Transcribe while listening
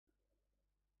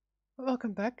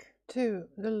Welcome back to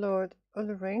the Lord of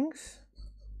the Rings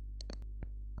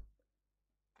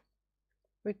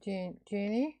with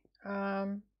Jeannie.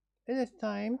 It is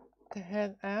time to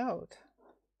head out.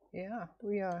 Yeah,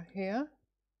 we are here.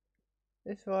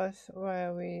 This was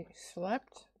where we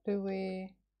slept. Do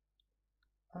we...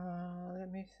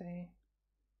 let me see.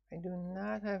 I do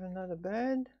not have another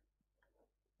bed,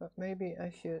 but maybe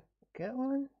I should get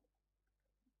one.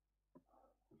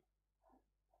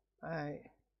 I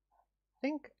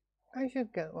think I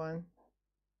should get one.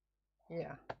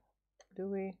 Yeah. Do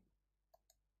we?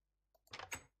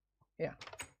 Yeah.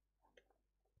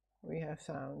 We have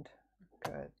sound.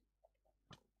 Good.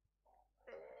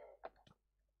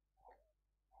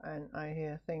 And I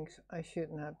hear things I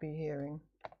should not be hearing.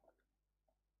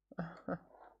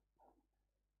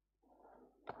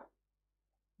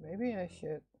 Maybe I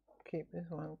should keep this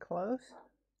one close,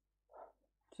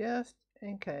 just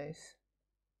in case.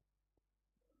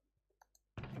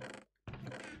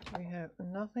 We have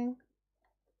nothing.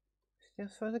 It's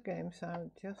just for the game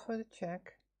sound, just for the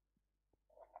check.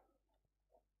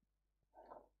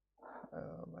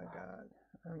 Oh my god.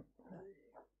 I'm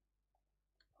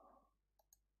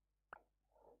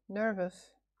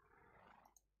nervous.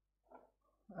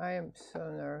 I am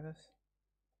so nervous.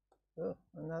 Oh,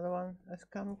 another one has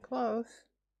come close.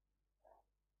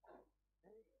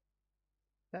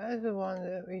 That is the one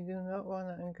that we do not want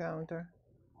to encounter.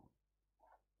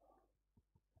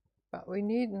 But we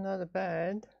need another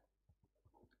bed.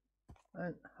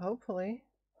 And hopefully...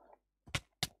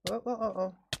 Oh, oh, oh,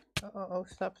 oh. Oh, oh,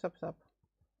 stop, stop, stop.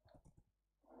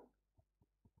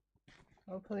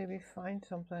 Hopefully we find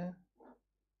something.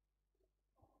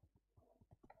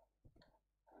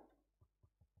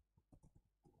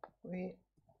 We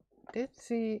did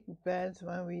see beds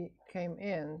when we came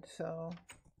in, so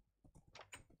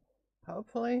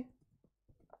hopefully.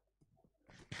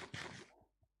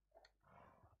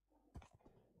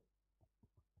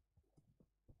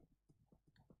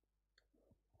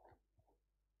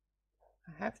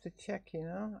 I have to check, you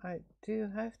know, I do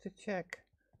have to check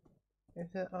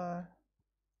if there are.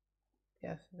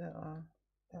 Yes, there are.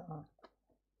 There are.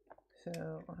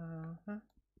 So,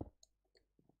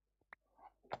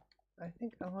 I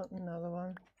think I want another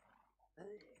one,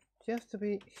 just to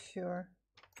be sure.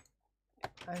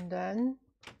 And then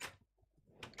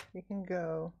we can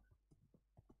go.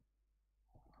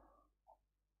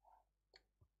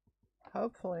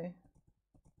 Hopefully.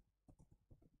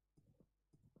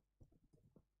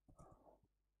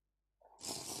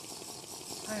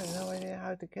 I have no idea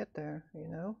how to get there, you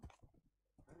know.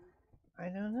 I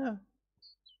don't know.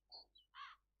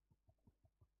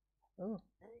 Oh,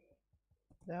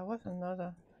 there was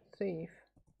another thief.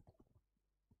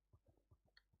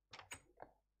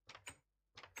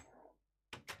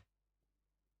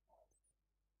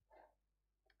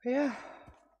 Yeah,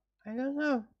 I don't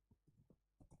know.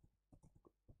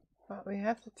 But we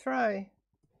have to try.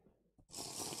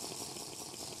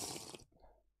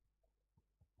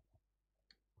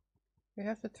 We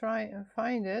have to try and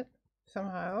find it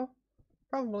somehow.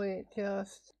 Probably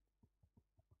just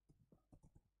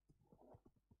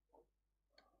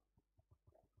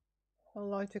a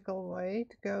logical way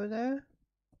to go there.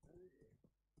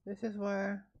 This is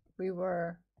where we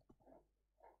were,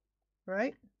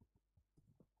 right?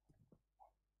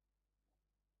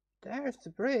 There's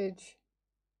the bridge.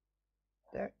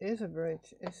 There is a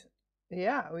bridge.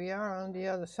 Yeah, we are on the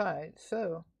other side.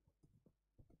 So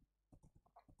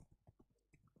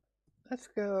let's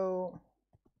go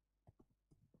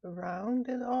around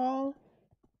it all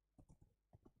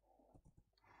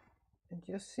and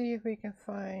just see if we can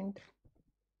find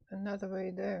another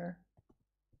way there.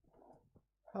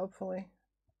 Hopefully.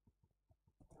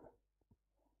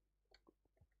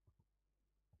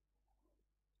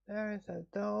 There is a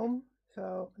dome,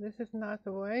 so this is not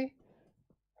the way.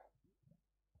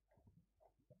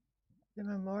 The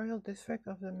Memorial District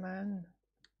of the Man.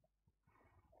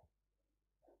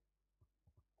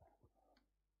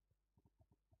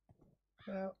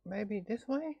 So maybe this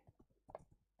way?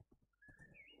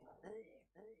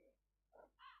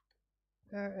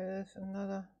 There is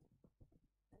another.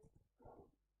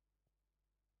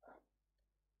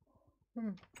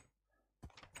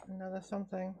 Another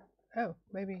something. Oh,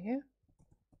 maybe here?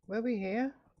 Were we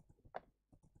here?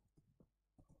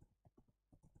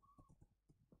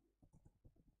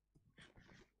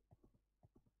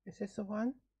 Is this the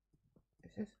one?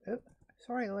 Is this... Oh,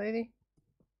 sorry lady.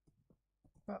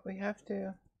 But we have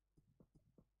to...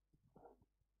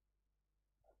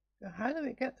 So how do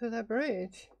we get to the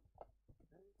bridge?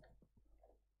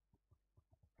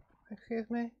 Excuse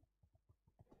me?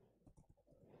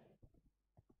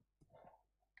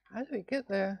 How do we get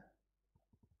there?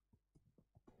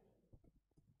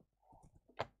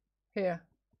 Here.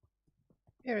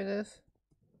 Here it is.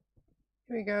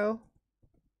 Here we go.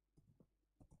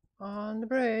 On the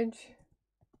bridge.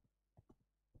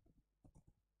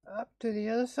 Up to the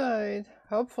other side,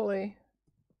 hopefully.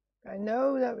 I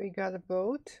know that we got a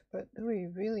boat, but do we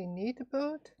really need a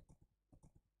boat?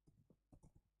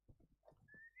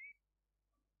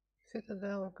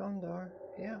 Citadel of Gondor,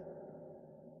 yeah.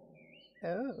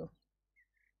 Oh.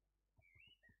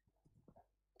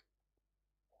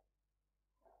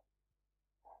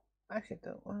 I actually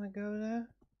don't want to go there,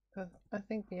 because I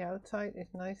think the outside is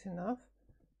nice enough.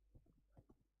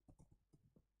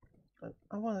 But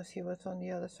I want to see what's on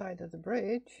the other side of the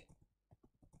bridge.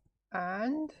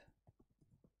 And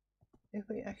if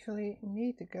we actually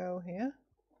need to go here.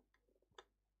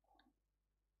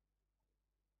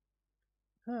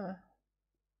 Huh.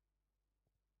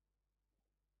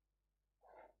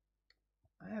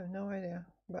 I have no idea,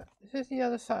 but this is the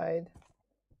other side.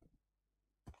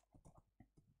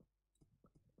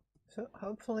 So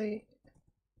hopefully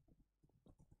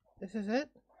this is it.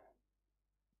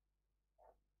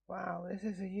 Wow, this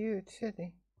is a huge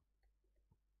city.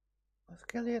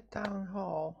 Osgiliath Town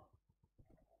Hall.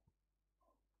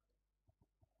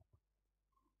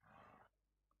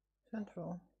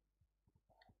 Central.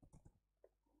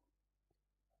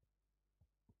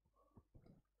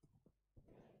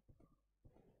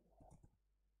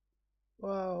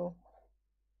 Whoa.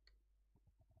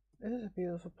 This is a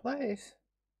beautiful place.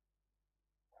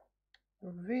 A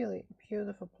really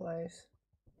beautiful place.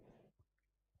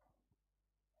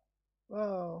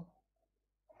 Whoa.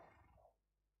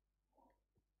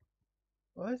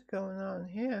 What's going on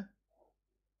here?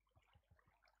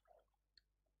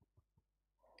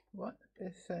 What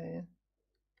is saying?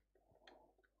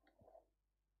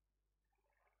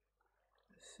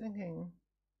 Singing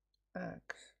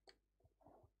axe.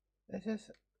 Is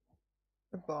this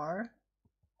a bar?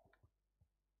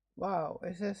 Wow,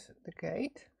 is this the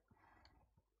gate?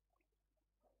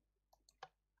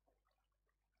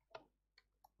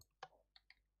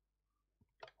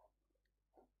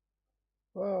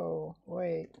 Whoa,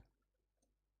 wait.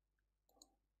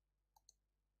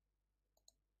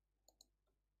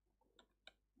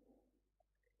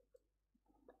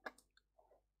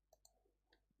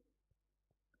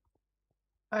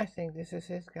 I think this is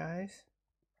it, guys.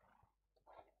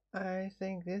 I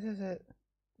think this is it.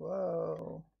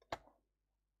 Whoa.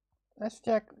 Let's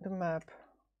check the map.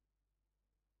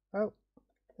 Oh,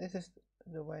 this is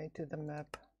the way to the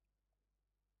map.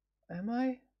 Am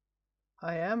I?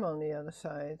 I am on the other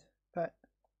side, but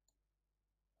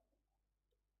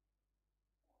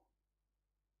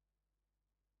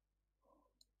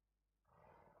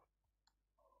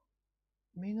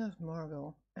Minas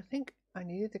Morgul. I think I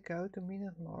needed to go to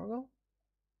Minas Morgul.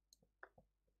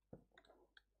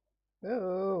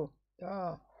 Oh,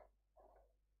 duh.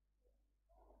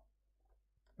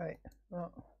 Right,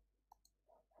 well.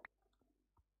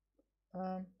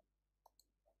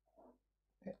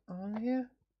 Get on here.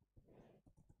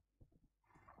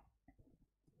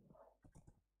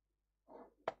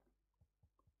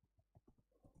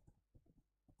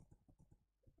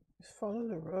 Just follow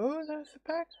the road, I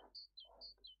suspect.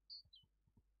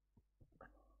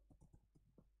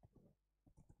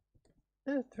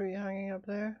 There's a tree hanging up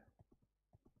there.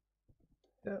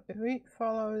 So if we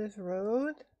follow this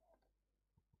road,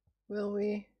 will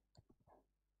we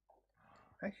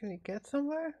actually get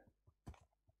somewhere?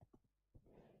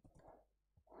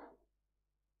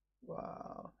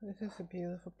 Wow, this is a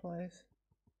beautiful place.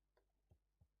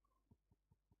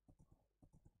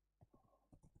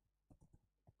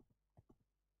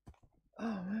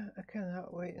 Oh man, I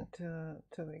cannot wait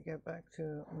until we get back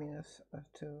to Minas,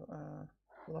 to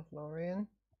Lothlorien.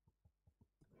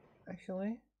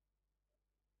 Actually.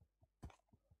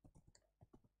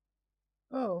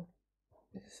 Oh,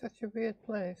 this is such a weird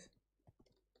place.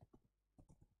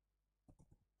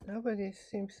 Nobody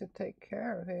seems to take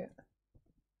care of it.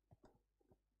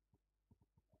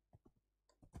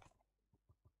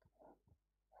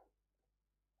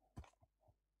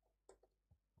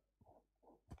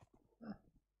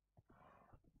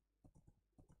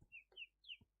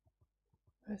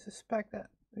 I suspect that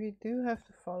we do have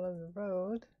to follow the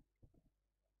road.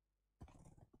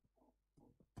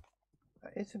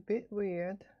 It's a bit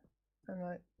weird, and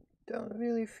I don't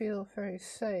really feel very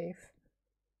safe.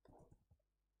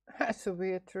 That's a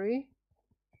weird tree.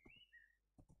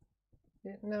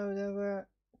 Didn't know there were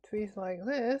trees like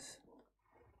this.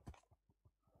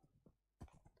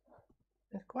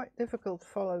 It's quite difficult to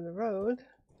follow the road.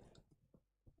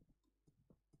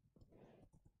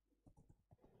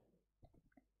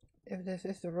 if this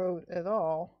is the road at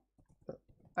all, but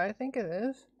I think it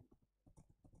is.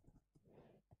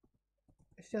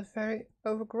 It's just very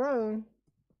overgrown.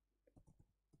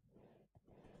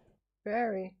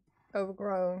 Very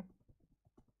overgrown.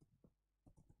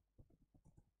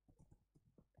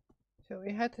 So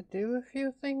we had to do a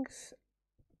few things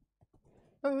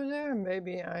over there.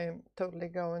 Maybe I'm totally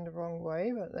going the wrong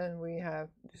way, but then we have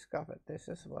discovered this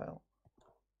as well.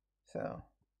 So,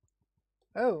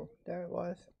 oh, there it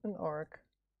was, an orc.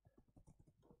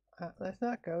 Let's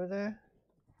not go there.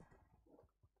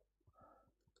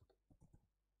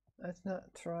 Let's not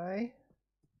try.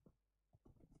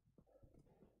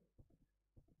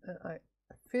 And I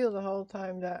feel the whole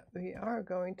time that we are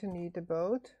going to need the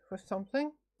boat for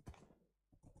something.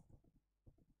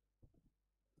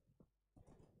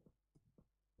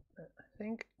 I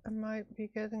think I might be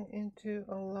getting into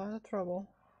a lot of trouble.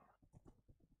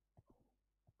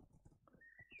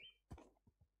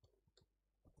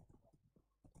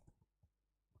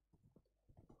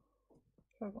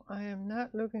 Trouble I am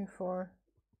not looking for.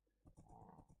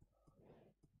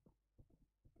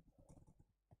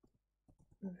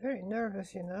 I'm very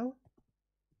nervous, you know.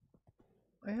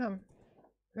 I am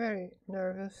very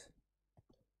nervous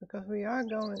because we are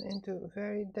going into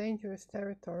very dangerous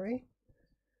territory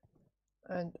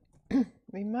and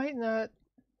we might not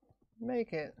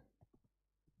make it.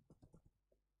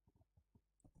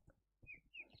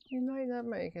 We might not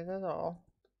make it at all.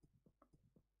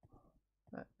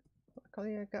 But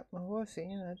luckily I got my horsey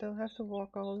and I don't have to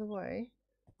walk all the way.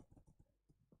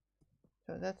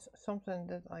 So that's something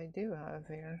that I do have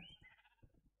here.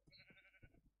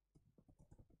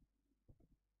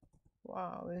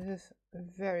 Wow, this is a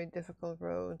very difficult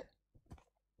road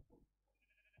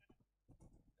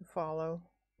to follow.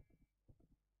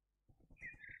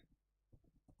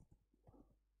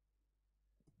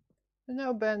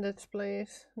 No bandits,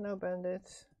 please. No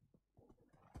bandits.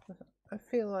 I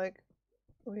feel like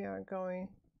we are going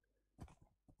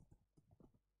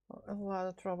a lot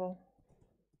of trouble.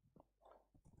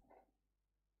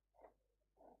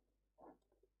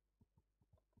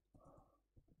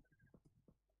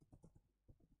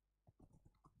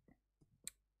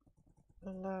 A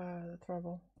lot of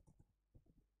trouble.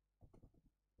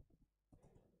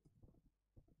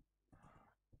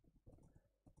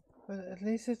 But at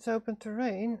least it's open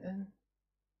terrain and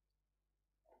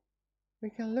we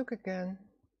can look again.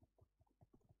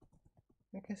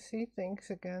 We can see things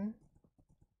again.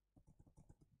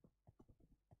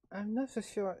 I'm not so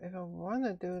sure if I want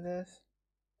to do this.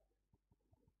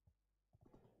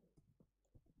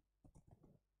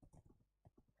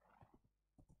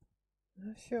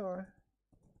 Not sure.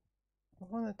 I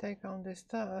want to take on this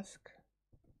task.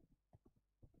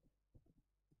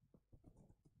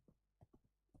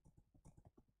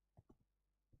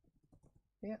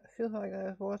 Yeah, it feels like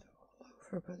there's water all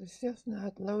over, but it's just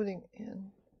not loading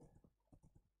in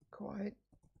quite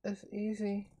as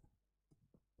easy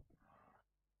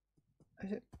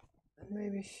as it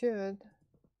maybe should.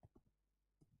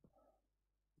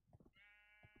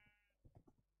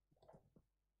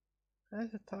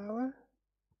 There's a tower.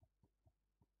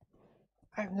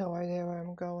 I have no idea where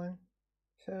I'm going.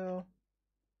 So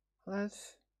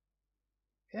let's,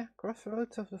 yeah,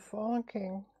 crossroads of the fallen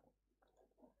king.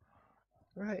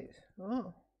 Right.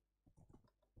 Oh.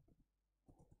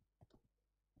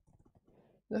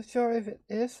 Not sure if it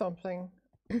is something.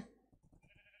 And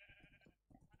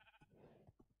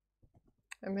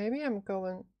maybe I'm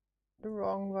going the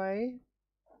wrong way.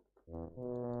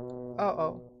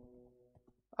 Uh-oh.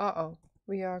 Uh-oh.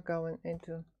 We are going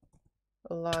into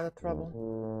a lot of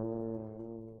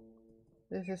trouble.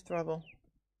 This is trouble.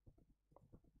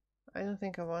 I don't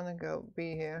think I want to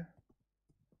be here.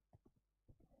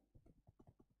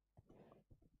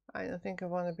 I don't think I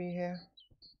want to be here.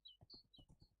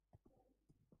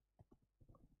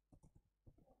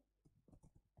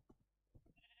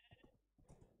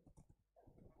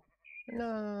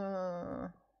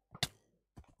 No.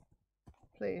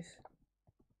 Please.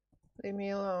 Leave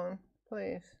me alone.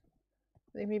 Please.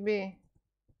 Leave me be.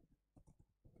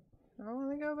 I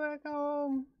want to go back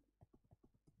home.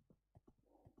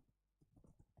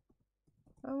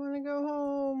 I want to go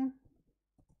home.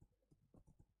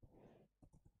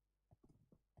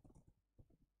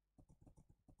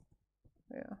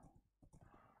 Yeah.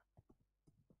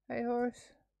 Hey, horse.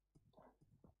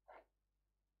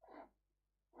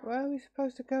 Where are we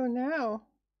supposed to go now?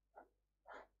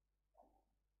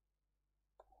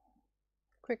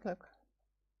 Quick look.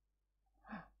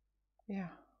 Yeah.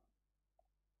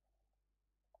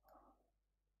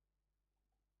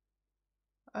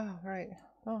 Oh, right.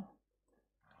 Oh.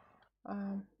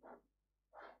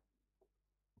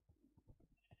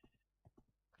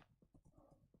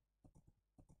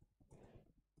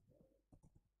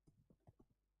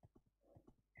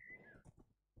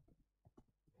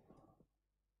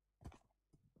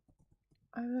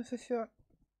 I'm not so sure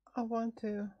I want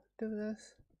to do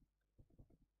this.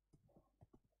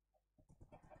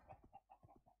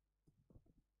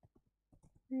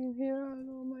 Being here out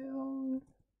on my own.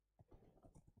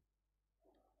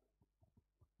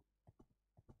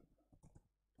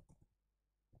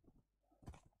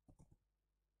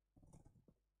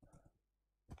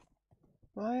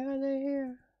 Why are they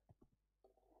here?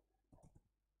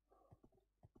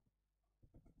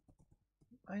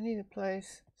 I need a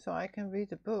place so I can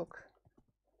read a book.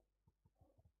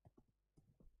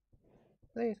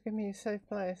 Please give me a safe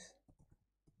place.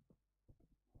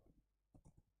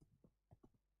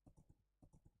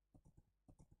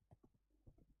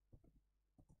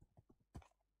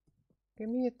 Give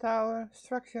me a tower,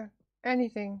 structure,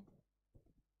 anything.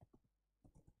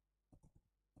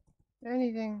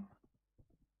 Anything.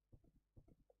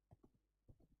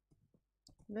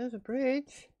 There's a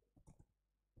bridge.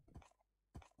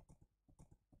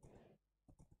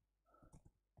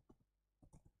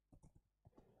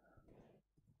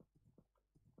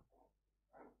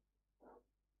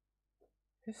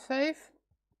 It's safe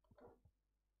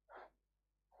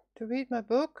to read my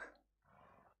book.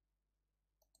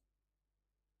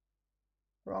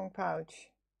 Wrong pouch.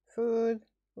 Food,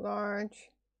 large.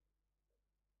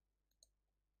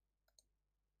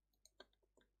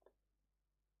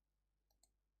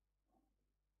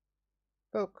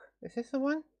 Book. Is this the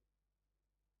one?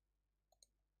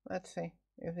 Let's see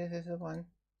if this is the one.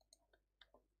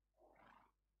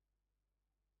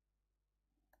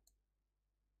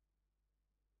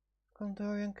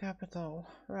 Gondorian capital.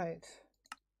 Right.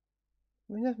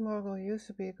 Minas Morgul used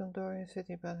to be a Gondorian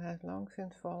city but has long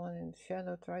since fallen in the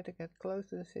shadow. Try to get close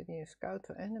to the city and scout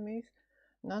for enemies.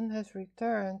 None has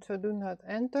returned, so do not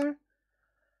enter.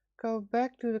 Go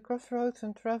back to the crossroads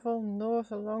and travel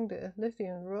north along the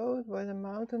Ithilien road. Where the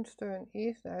mountains turn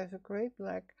east, there is a great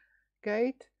black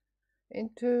gate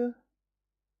into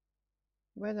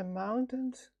where the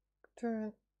mountains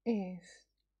turn east.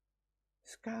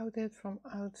 Scout it from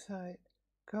outside.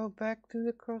 Go back to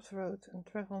the crossroads and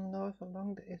travel north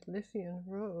along the Ithilien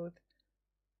road.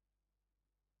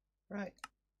 Right.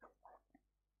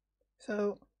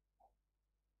 So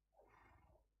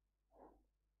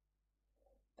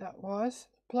that was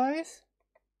the place.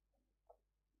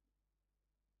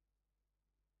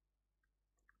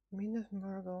 Minas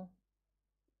Morgul.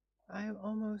 I am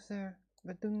almost there,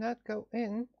 but do not go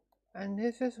in. And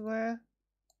this is where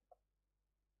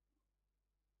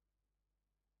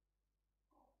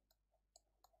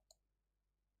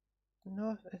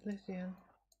North Ithilien.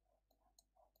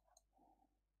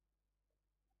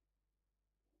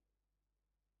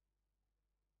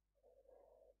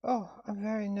 Oh, I'm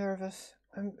very nervous.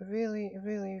 I'm really,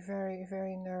 really very,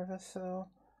 very nervous. So,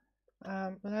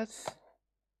 let's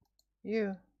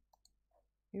you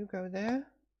go there.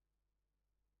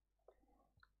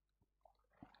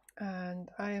 And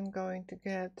I am going to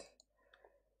get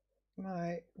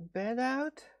my bed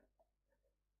out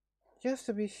just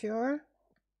to be sure.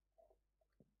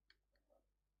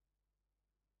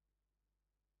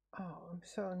 Oh, I'm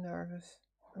so nervous.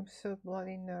 I'm so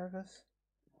bloody nervous.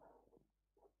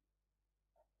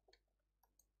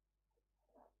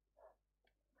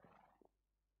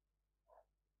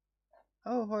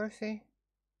 Oh, horsey.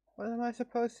 What am I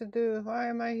supposed to do? Why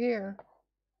am I here?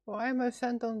 Why am I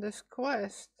sent on this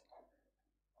quest?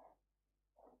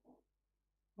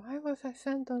 Why was I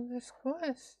sent on this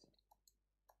quest?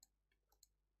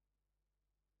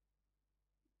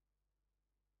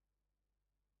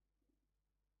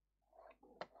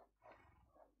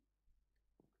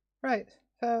 Right,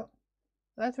 so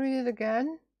let's read it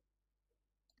again.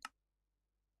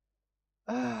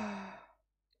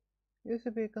 Used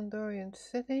to be a Gondorian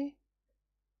city.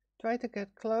 Try to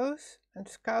get close and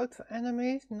scout for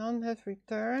enemies. None has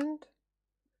returned.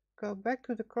 Go back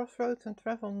to the crossroads and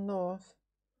travel north.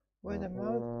 Where the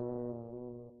mouth...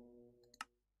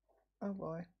 Oh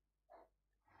boy.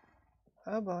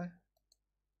 Oh boy.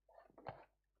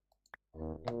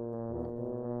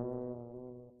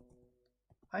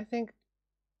 I think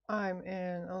I'm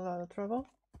in a lot of trouble.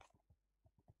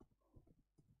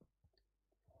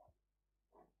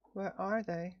 Where are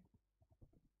they?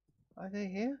 Are they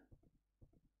here?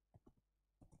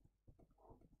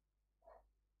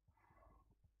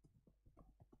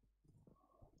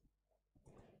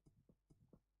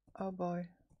 Oh boy.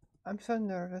 I'm so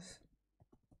nervous.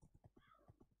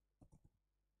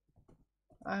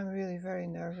 I'm really very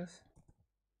nervous.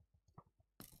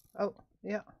 Oh,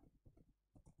 yeah.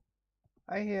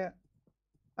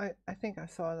 I think I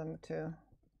saw them too.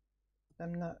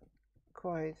 I'm not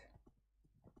quite.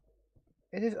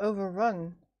 It is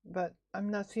overrun, but I'm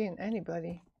not seeing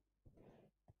anybody.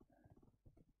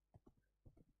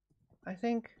 I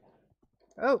think...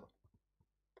 Oh!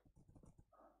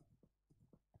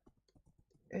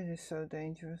 It is so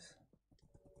dangerous.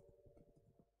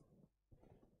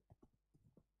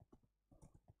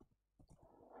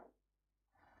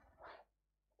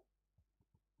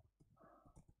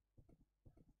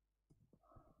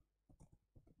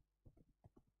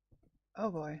 Oh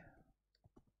boy.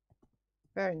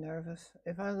 Very nervous.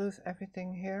 If I lose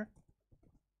everything here...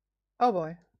 Oh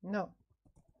boy, no.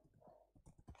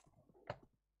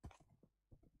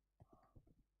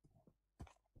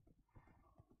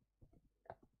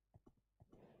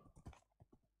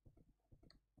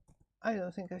 I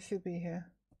don't think I should be here.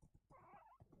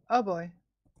 Oh boy.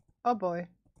 Oh boy.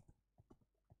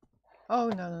 Oh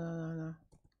no, no, no, no, no.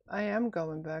 I am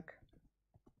going back.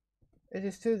 It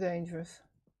is too dangerous.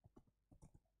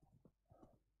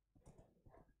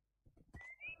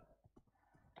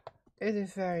 It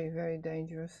is very, very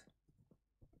dangerous.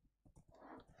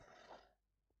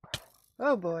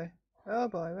 Oh boy. Oh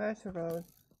boy, where's the road?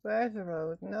 Where's the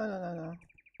road? No, no, no, no.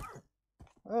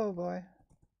 Oh boy.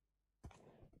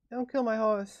 Don't kill my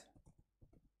horse.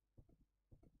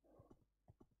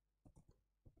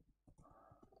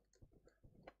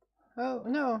 Oh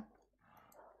no.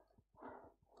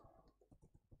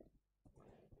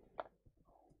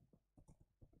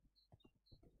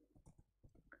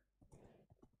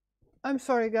 I'm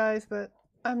sorry guys, but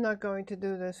I'm not going to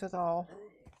do this at all.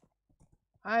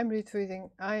 I'm retreating.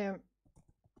 I am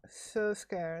so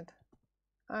scared.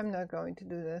 I'm not going to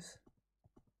do this.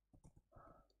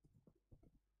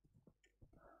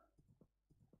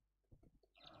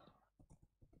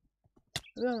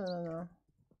 No, no, no, no.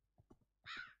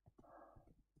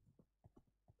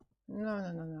 No,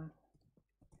 no, no, no.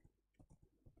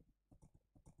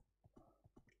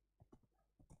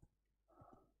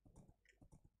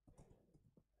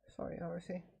 Sorry,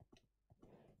 horsey.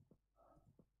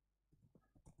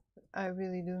 I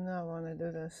really do not want to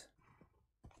do this.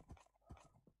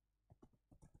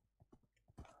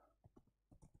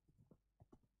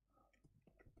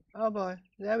 Oh boy,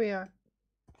 there we are.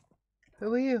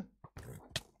 Who are you?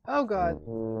 Oh god.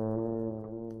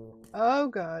 Oh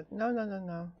god. No, no, no,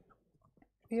 no.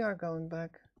 We are going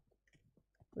back.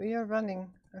 We are running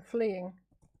and fleeing.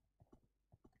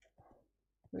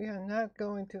 We are not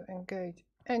going to engage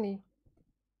any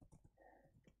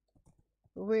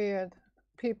weird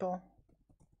people.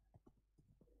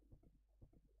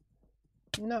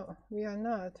 No, we are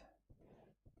not.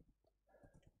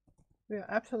 We are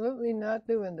absolutely not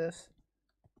doing this.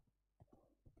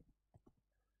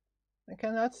 I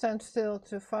cannot stand still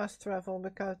to fast travel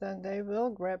because then they will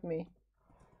grab me.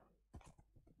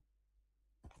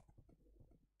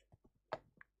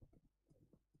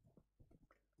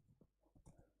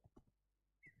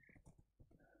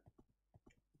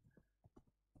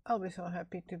 I'll be so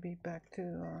happy to be back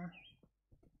to...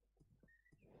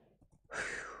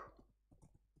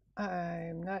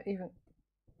 I'm not even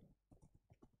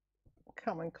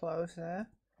coming close there.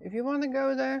 If you want to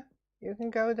go there, you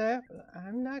can go there, but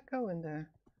I'm not going there.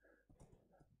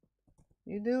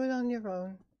 You do it on your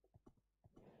own.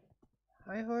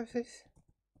 Hi, horses.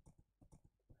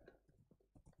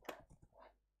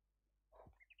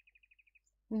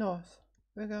 North.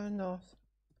 We're going north.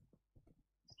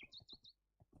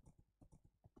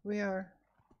 We are...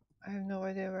 I have no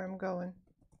idea where I'm going.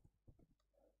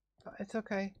 But it's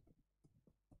okay.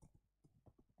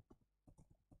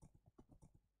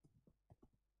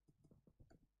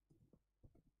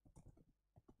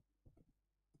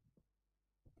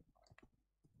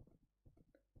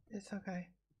 It's okay.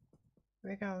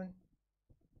 We're going.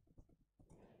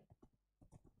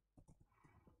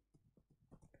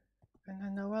 And I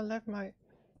know I left my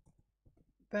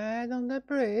bed on the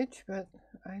bridge, but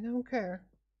I don't care.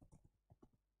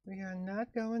 We are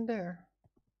not going there.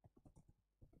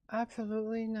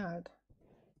 Absolutely not.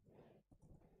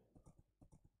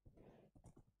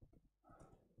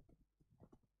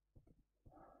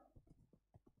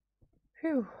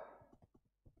 Phew.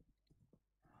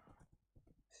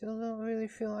 Still don't really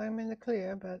feel I'm in the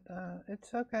clear, but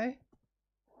it's okay.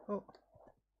 Oh.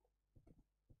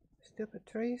 Stupid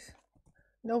trees.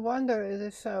 No wonder it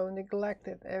is so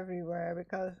neglected everywhere,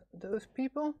 because those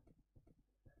people...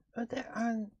 But there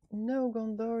are no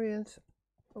Gondorians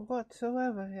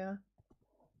whatsoever here.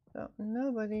 So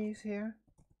nobody is here.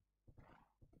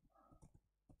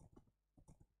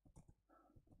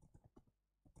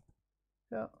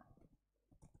 So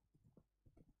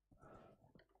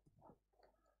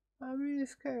I'm really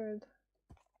scared.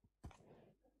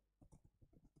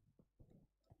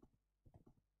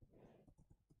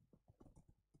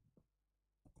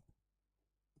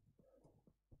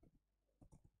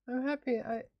 I'm happy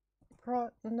I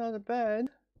brought another bed,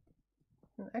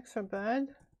 an extra bed,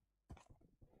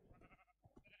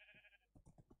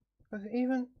 because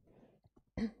even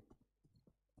the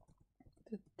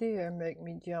deer make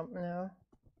me jump now.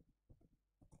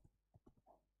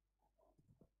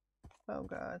 Oh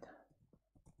god,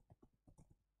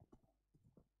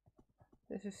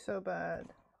 this is so bad.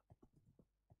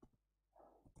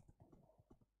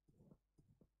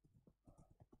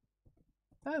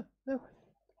 Oh, look.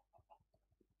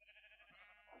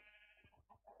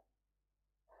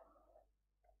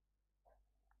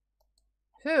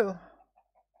 So,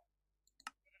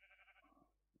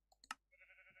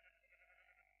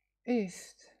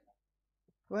 east.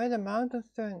 Where the mountains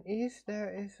turn east,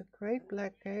 there is a great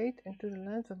black gate into the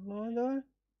lands of Mordor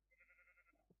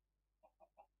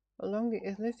along the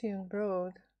Ithilien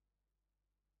road.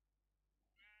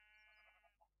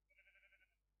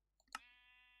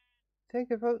 Take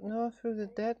the road north through the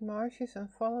dead marshes and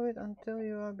follow it until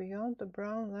you are beyond the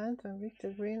brown lands and reach the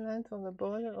green lands on the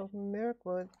border of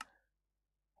Mirkwood.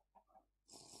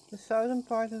 The southern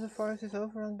part of the forest is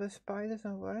overrun by spiders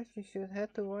and west. You should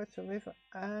head towards the river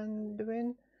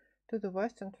Anduin to the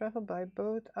west and travel by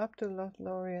boat up to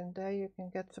Lothlorien. There you can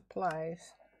get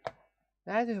supplies.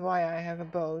 That is why I have a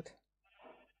boat.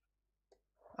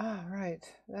 Ah, right.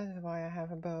 That is why I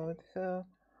have a boat. So,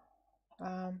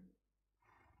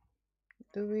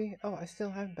 do we... Oh, I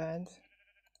still have beds.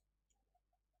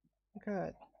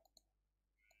 Good.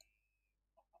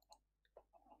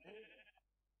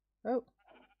 Oh,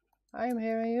 I am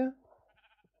hearing you.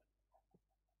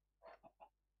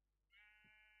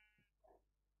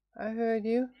 I heard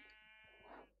you.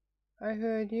 I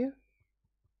heard you.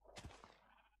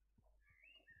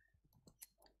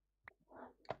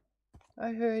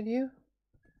 I heard you.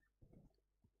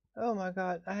 Oh my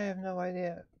god, I have no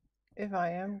idea if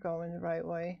I am going the right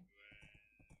way.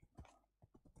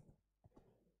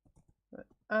 But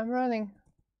I'm running.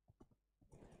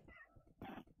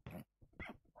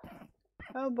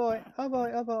 Oh boy, oh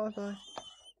boy, oh boy, oh boy.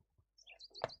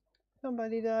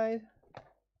 Somebody died.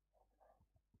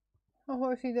 A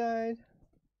horsey died.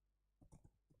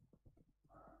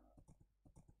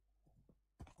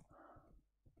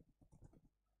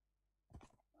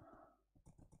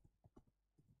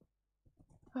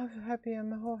 I'm so happy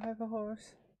I have a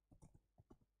horse.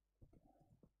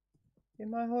 If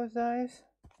my horse dies,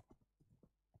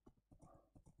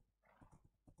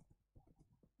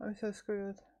 I'm so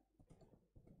screwed.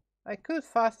 I could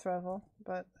fast travel,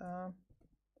 but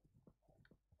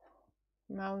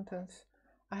mountains.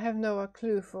 I have no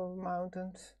clue for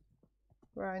mountains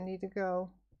where I need to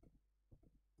go.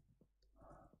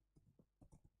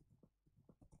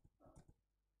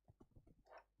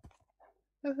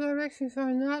 Those directions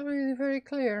are not really very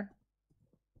clear.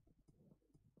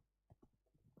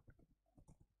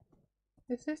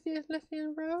 Is this the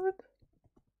Ithilien road?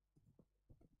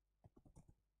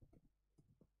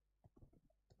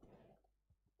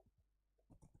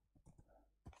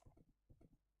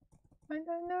 I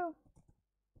don't know.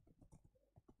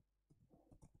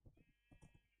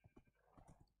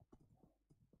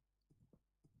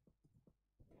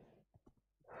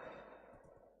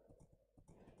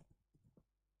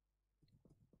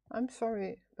 I'm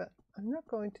sorry, but I'm not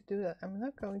going to do that. I'm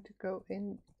not going to go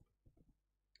in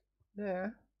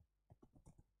there.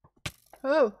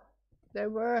 Oh, they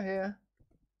were here.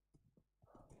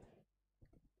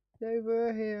 They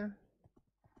were here.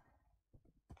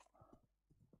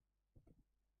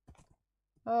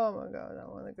 Oh my god, I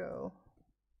want to go.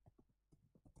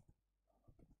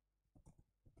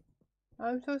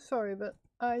 I'm so sorry, but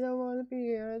I don't want to be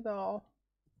here at all.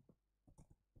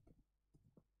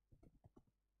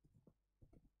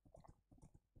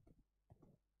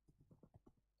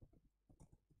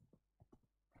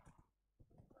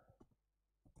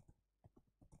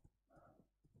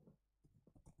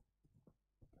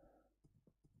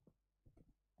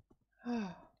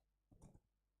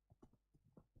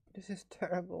 This is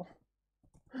terrible.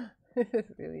 This is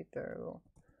really terrible.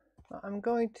 Well, I'm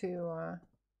going to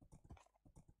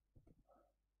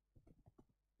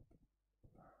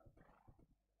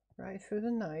ride through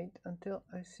the night until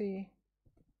I see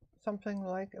something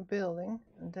like a building,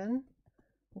 and then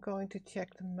I'm going to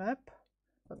check the map,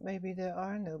 but maybe there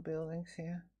are no buildings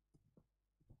here.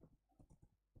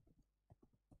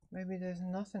 Maybe there's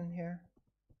nothing here.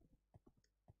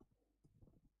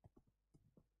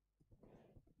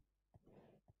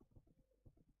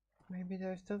 Maybe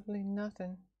there's totally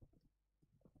nothing.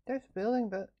 There's a building,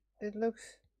 but it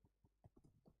looks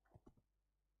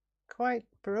quite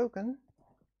broken.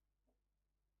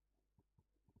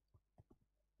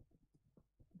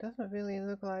 It doesn't really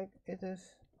look like it is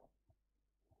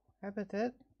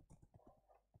Habitat.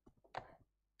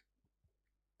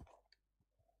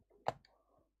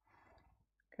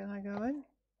 Can I go in?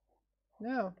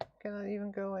 No, cannot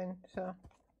even go in, so...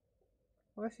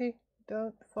 Horsey,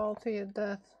 don't fall to your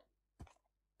death,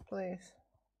 please.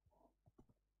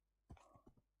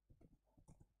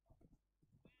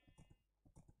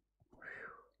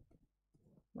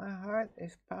 My heart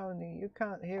is pounding. You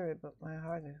can't hear it, but my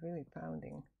heart is really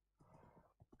pounding.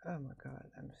 Oh my god,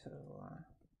 I'm so...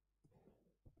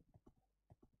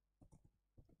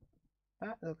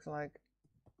 That looks like...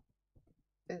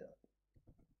 It...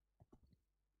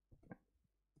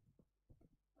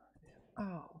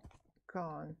 Oh,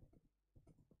 gone.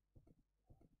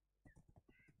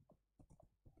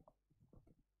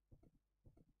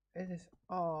 It is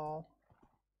all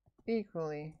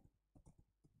equally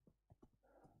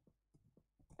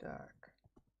dark.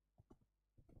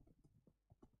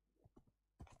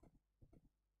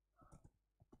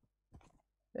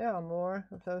 There are more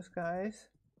of those guys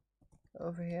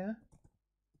over here.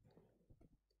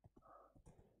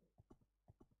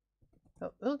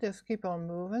 So we'll just keep on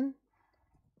moving.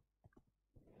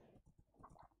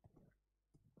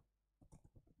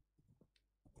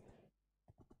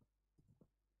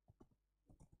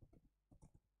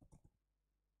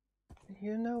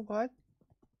 You know what?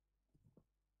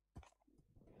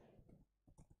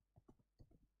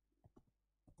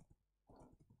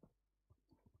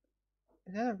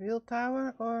 Is that a real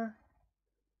tower, or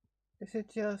is it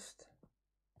just...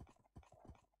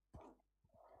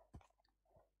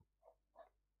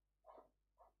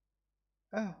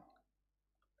 Oh.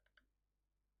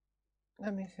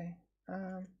 Let me see.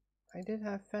 I did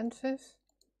have fences.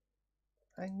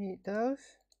 I need those.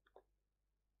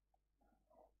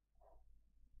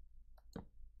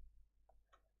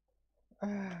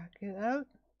 Get out.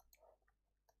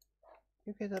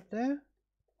 You get up there.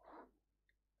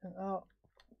 And I'll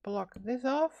block this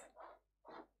off.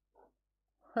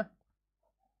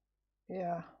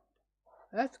 Yeah,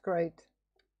 that's great.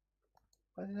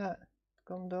 What is that?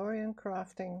 Gondorian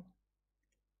crafting.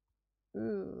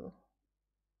 Ooh.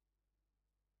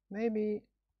 Maybe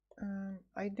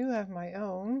I do have my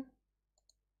own,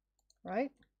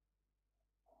 right?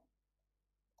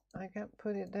 I can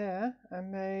put it there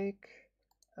and make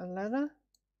a ladder.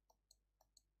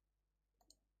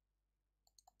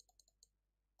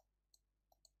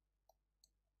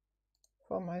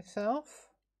 For myself.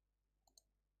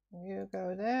 You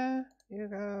go there, you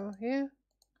go here.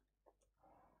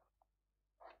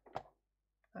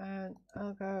 And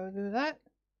I'll go do that,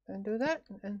 and do that,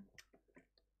 and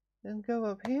then go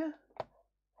up here.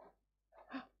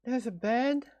 There's a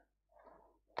bed.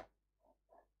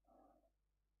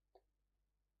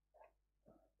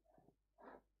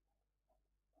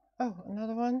 Oh,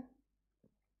 another one.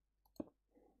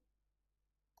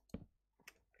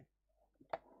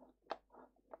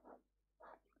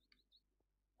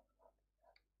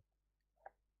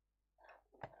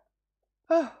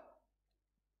 Oh.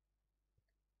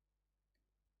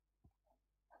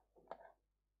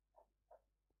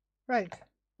 Right.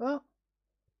 Well,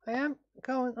 I am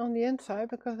going on the inside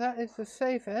because that is the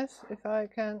safest if I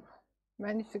can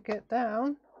manage to get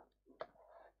down.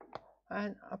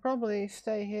 And I'll probably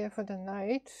stay here for the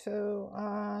night. So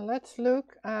let's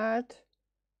look at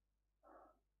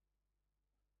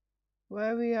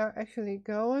where we are actually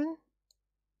going.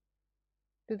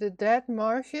 To the dead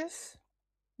marshes,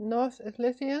 North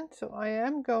Ithilien. So I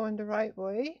am going the right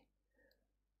way.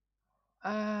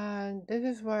 And this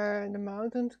is where the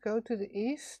mountains go to the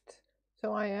east.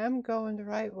 So I am going the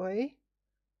right way.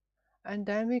 And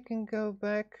then we can go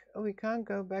back. Oh, we can't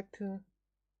go back to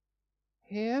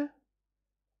here.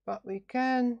 But we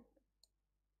can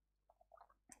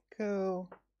go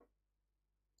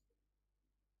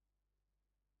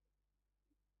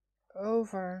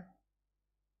over.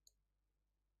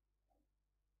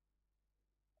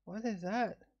 What is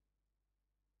that?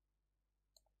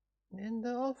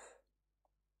 Nindolf?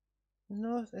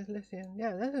 North Ithilien.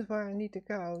 Yeah, this is where I need to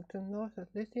go, to North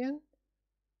Ithilien.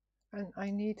 And I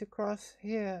need to cross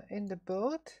here in the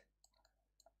boat.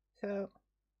 So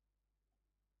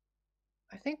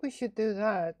I think we should do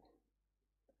that.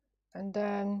 And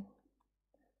then,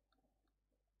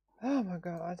 oh my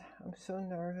god, I'm so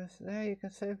nervous. There you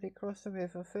can safely cross the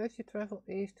river. First you travel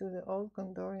east to the old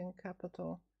Gondorian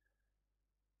capital.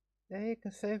 There you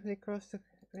can safely cross the...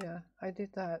 Yeah, I did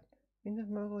that. Minas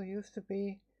Mogul used to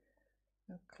be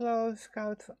a close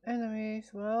scout for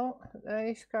enemies. Well,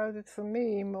 they scouted for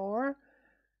me more.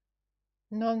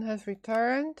 None has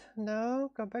returned.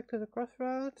 No, go back to the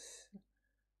crossroads.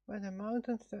 Where the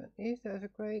mountains turn east, there's a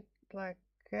great black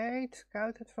gate.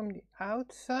 Scout it from the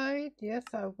outside. Yes,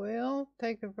 I will.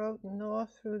 Take the road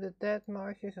north through the dead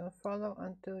marshes and follow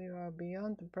until you are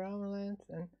beyond the brownlands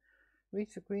and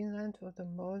reach the greenland of the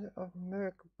border of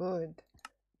Mirkwood.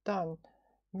 Done.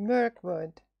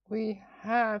 Mirkwood. We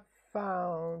have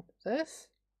found this.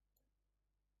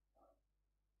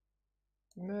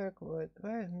 Mirkwood.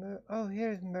 Where is Oh,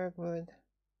 here's Mirkwood.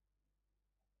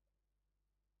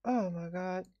 Oh my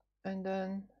god. And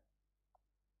then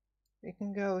we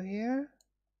can go here.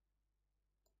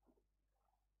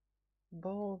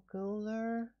 Ball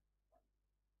Gulder.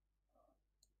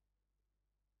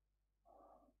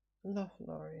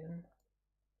 Lothlorien.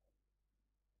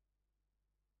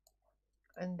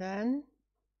 And then,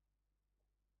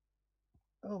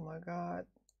 oh my god,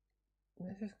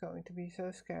 this is going to be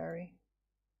so scary.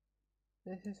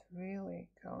 This is really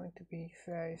going to be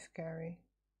very scary.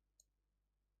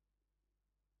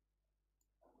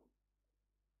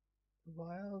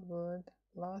 Wildwood,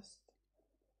 lost.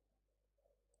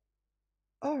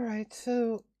 Alright,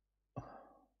 so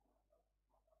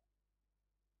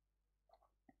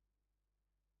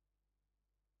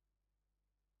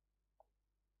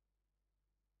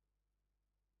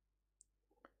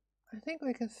I think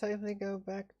we can safely go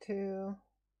back to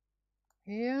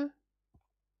here.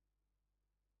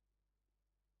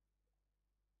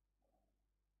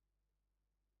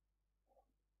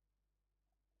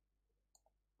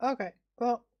 Okay,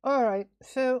 well, alright,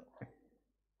 so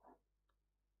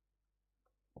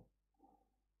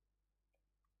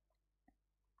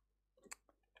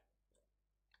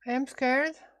I am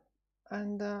scared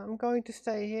and I'm going to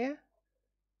stay here.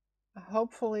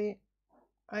 Hopefully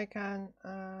I can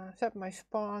set my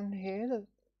spawn here,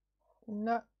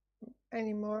 not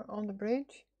anymore on the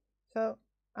bridge. So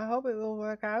I hope it will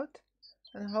work out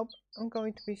and I hope I'm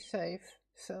going to be safe.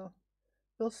 So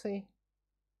we'll see.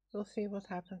 We'll see what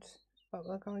happens. But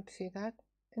we're going to see that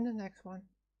in the next one.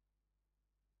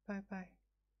 Bye bye.